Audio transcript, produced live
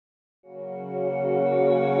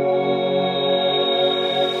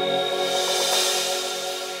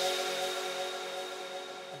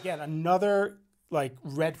another like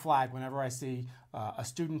red flag whenever I see a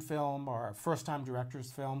student film or a first-time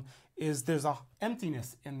director's film is there's a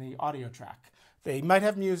emptiness in the audio track. They might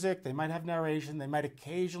have music, they might have narration, they might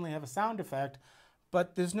occasionally have a sound effect,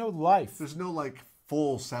 but there's no life. There's no like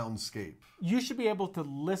full soundscape. You should be able to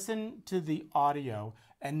listen to the audio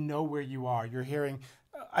and know where you are. You're hearing,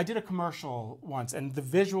 I did a commercial once and the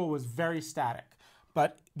visual was very static,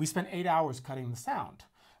 but we spent 8 hours cutting the sound.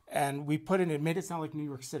 And we put it made it sound like New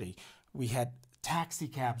York City. We had taxi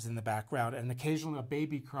cabs in the background and occasionally a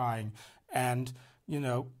baby crying and, you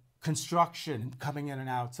know, construction coming in and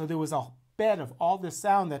out. So there was a bed of all this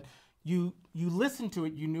sound that you listened to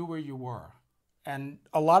it, you knew where you were. And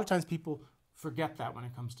a lot of times people forget that when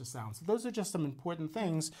it comes to sound. So those are just some important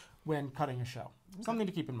things when cutting a show. Okay. Something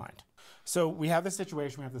to keep in mind. So we have this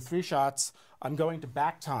situation, we have the 3 shots. I'm going to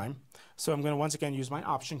back time. So I'm going to once again use my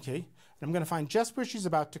Option key. And I'm going to find just where she's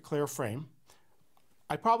about to clear frame.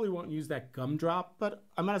 I probably won't use that gumdrop, but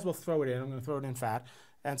I might as well throw it in. I'm going to throw it in fat.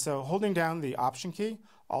 And so holding down the Option key,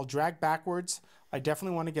 I'll drag backwards. I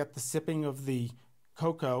definitely want to get the sipping of the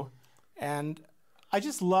cocoa. And I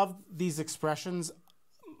just love these expressions.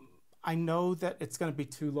 I know that it's going to be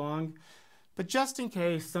too long, but just in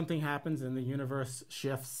case something happens and the universe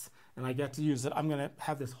shifts and I get to use it, I'm going to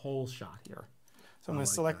have this whole shot here. So I'm going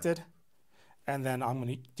to select it, and then I'm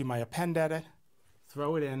going to do my append edit,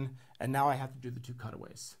 throw it in, and now I have to do the 2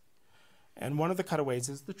 cutaways. And one of the cutaways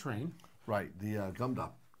is the train. Right, the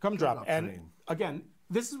gumdrop. Gumdrop. And again,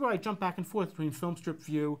 this is where I jump back and forth between film strip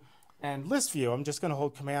view and list view. I'm just going to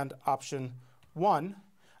hold Command Option 1.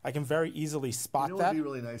 I can very easily spot that. What would be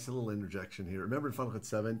really nice, a little interjection here. Remember in Final Cut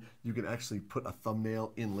 7, you can actually put a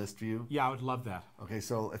thumbnail in list view? Yeah, I would love that. Okay,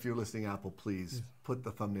 so if you're listening Apple, please put the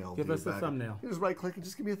thumbnail. Give us the thumbnail. You just right click and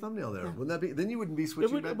just give me a thumbnail there. Yeah. Wouldn't that be, then you wouldn't be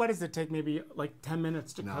switching back? What does it take, maybe like 10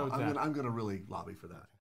 minutes to code that? I'm going to really lobby for that.